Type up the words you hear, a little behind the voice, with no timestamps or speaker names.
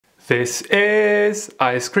This is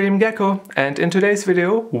Ice Cream Gecko, and in today's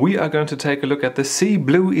video we are going to take a look at the Sea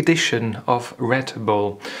Blue edition of Red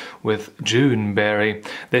Bull with Juneberry.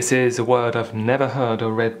 This is a word I've never heard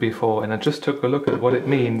or read before, and I just took a look at what it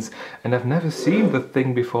means, and I've never seen the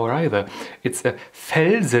thing before either. It's a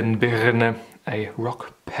Felsenbirne, a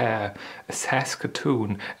rock pear, a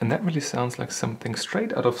Saskatoon, and that really sounds like something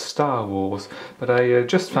straight out of Star Wars. But I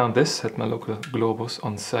just found this at my local Globus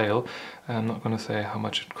on sale. I'm not going to say how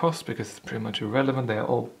much it costs because it's pretty much irrelevant. They're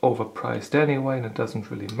all overpriced anyway, and it doesn't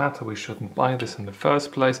really matter. We shouldn't buy this in the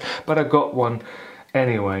first place, but I got one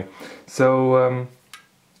anyway. So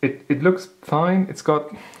it looks fine. It's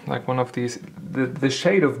got like one of these, the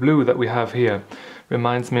shade of blue that we have here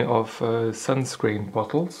reminds me of sunscreen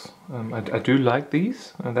bottles. I do like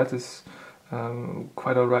these, and that is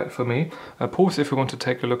quite alright for me. Pause if you want to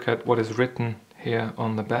take a look at what is written here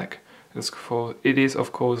on the back. It is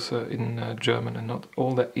of course in German and not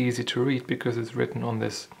all that easy to read because it's written on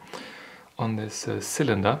this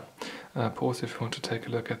cylinder. Pause if you want to take a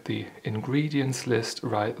look at the ingredients list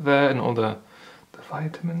right there and all the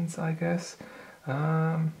vitamins, I guess.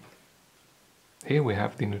 Here we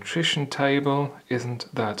have the nutrition table.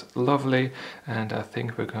 Isn't that lovely? And I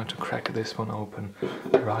think we're going to crack this one open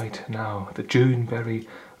right now. The Juneberry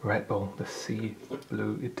Red Bull, the Sea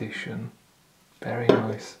Blue edition. Very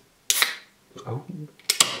nice. Oh,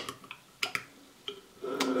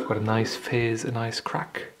 I've got a nice fizz, a nice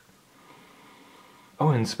crack. Oh,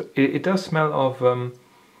 and it does smell of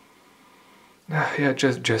yeah,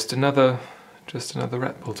 just another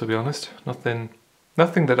Red Bull, to be honest. Nothing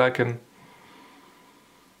that I can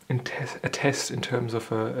attest in terms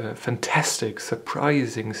of a fantastic,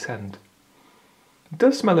 surprising scent. It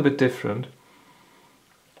does smell a bit different.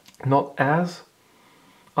 Not as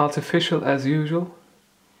artificial as usual.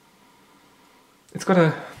 It's got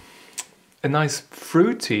a nice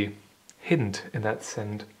fruity hint in that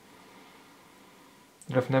scent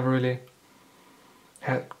that I've never really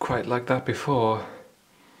had quite like that before.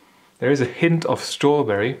 There is a hint of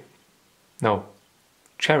strawberry. No,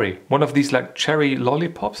 cherry. One of these like cherry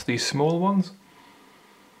lollipops, these small ones.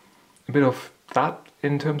 A bit of that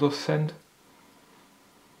in terms of scent.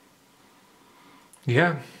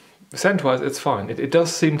 Yeah, scent-wise it's fine. It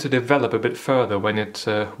does seem to develop a bit further when it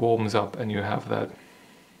warms up and you have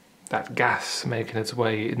that gas making its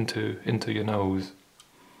way into your nose.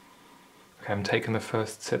 Okay, I'm taking the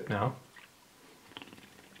first sip now.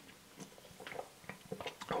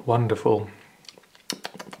 Wonderful.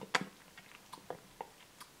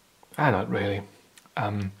 Not really.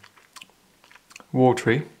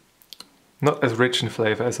 Watery. Not as rich in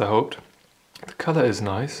flavour as I hoped. The colour is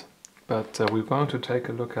nice, but we're going to take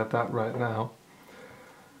a look at that right now.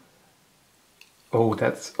 Oh,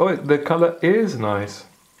 the colour is nice.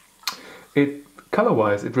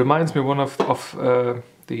 Colour-wise, it reminds me of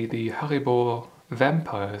the Haribo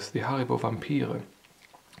vampires, the Haribo Vampire,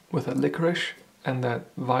 with that licorice and that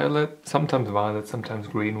violet, sometimes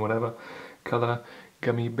green, whatever colour,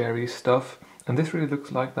 gummy berry stuff. And this really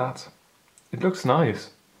looks like that. It looks nice.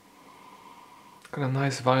 Got a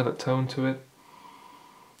nice violet tone to it.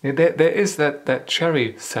 Yeah, there is that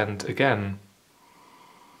cherry scent again.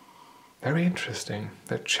 Very interesting.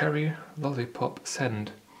 That cherry lollipop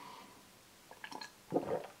scent.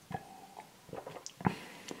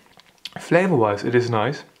 Flavour-wise, it is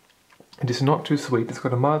nice. It is not too sweet. It's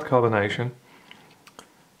got a mild carbonation.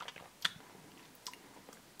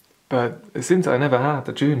 But since I never had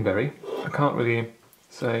the Juneberry, I can't really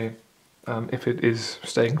say if it is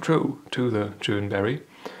staying true to the Juneberry.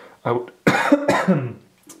 I would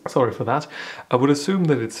sorry for that. I would assume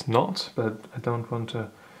that it's not, but I don't want to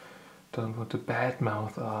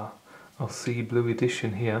badmouth our Sea Blue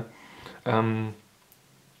edition here.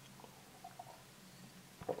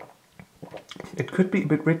 It could be a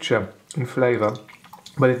bit richer in flavour,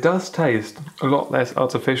 but it does taste a lot less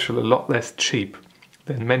artificial, a lot less cheap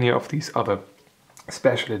than many of these other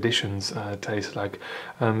special editions taste like.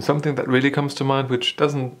 Something that really comes to mind, which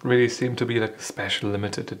doesn't really seem to be like a special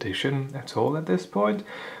limited edition at all at this point.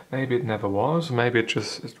 Maybe it never was, maybe it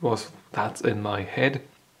was that's in my head.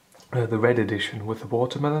 The red edition with the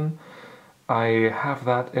watermelon. I have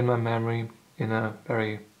that in my memory in a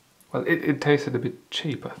very, well, it tasted a bit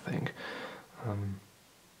cheap, I think.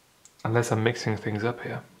 Unless I'm mixing things up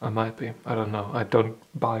here. I might be. I don't know. I don't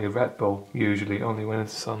buy Red Bull usually, only when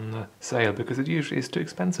it's on sale, because it usually is too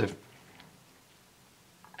expensive.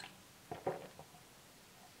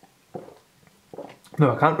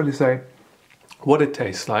 No, I can't really say what it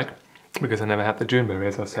tastes like, because I never had the Juneberry,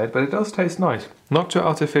 as I said, but it does taste nice. Not too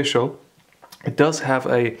artificial. It does have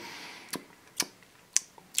a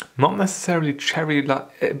Not necessarily cherry,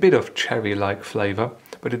 a bit of cherry-like flavour,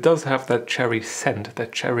 but it does have that cherry scent,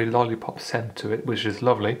 that cherry lollipop scent to it, which is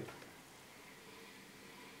lovely.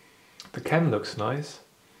 The can looks nice.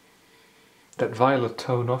 That violet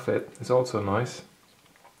tone of it is also nice.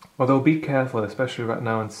 Although be careful, especially right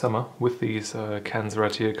now in summer, with these cans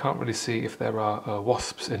right here. You can't really see if there are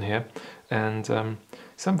wasps in here. And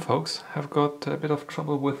some folks have got a bit of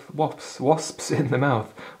trouble with wasps in the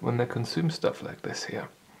mouth when they consume stuff like this here.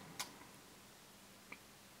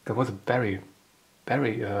 There was a very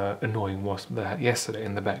annoying wasp there yesterday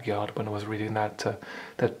in the backyard when I was reading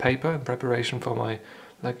that paper in preparation for my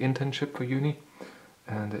internship for uni,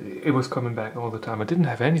 and it was coming back all the time. I didn't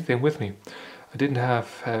have anything with me. I didn't have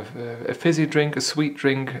a fizzy drink, a sweet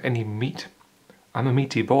drink, any meat. I'm a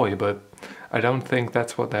meaty boy, but I don't think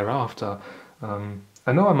that's what they're after.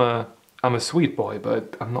 I know I'm a sweet boy,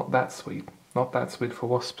 but I'm not that sweet. Not that sweet for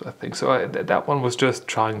wasps, I think. So that one was just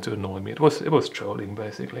trying to annoy me. It was trolling,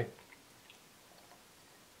 basically.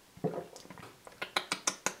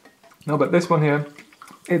 No, but this one here,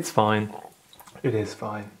 it's fine. It is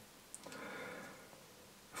fine.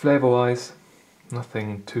 Flavor-wise,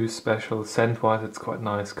 nothing too special. Scent-wise, it's quite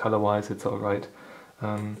nice. Color-wise, it's all right.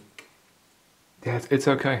 Yeah, it's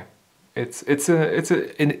okay. It's an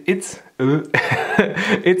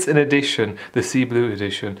edition, the Sea Blue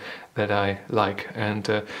edition, that I like, and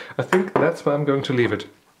I think that's where I'm going to leave it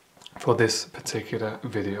for this particular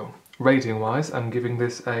video. Rating-wise, I'm giving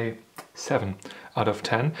this a 7 out of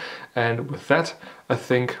 10, and with that I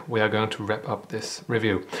think we are going to wrap up this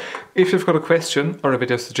review. If you've got a question or a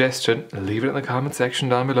video suggestion, leave it in the comment section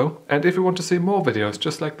down below, and if you want to see more videos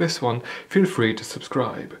just like this one, feel free to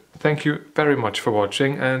subscribe. Thank you very much for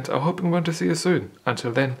watching, and I hope I'm going to see you soon.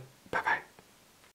 Until then,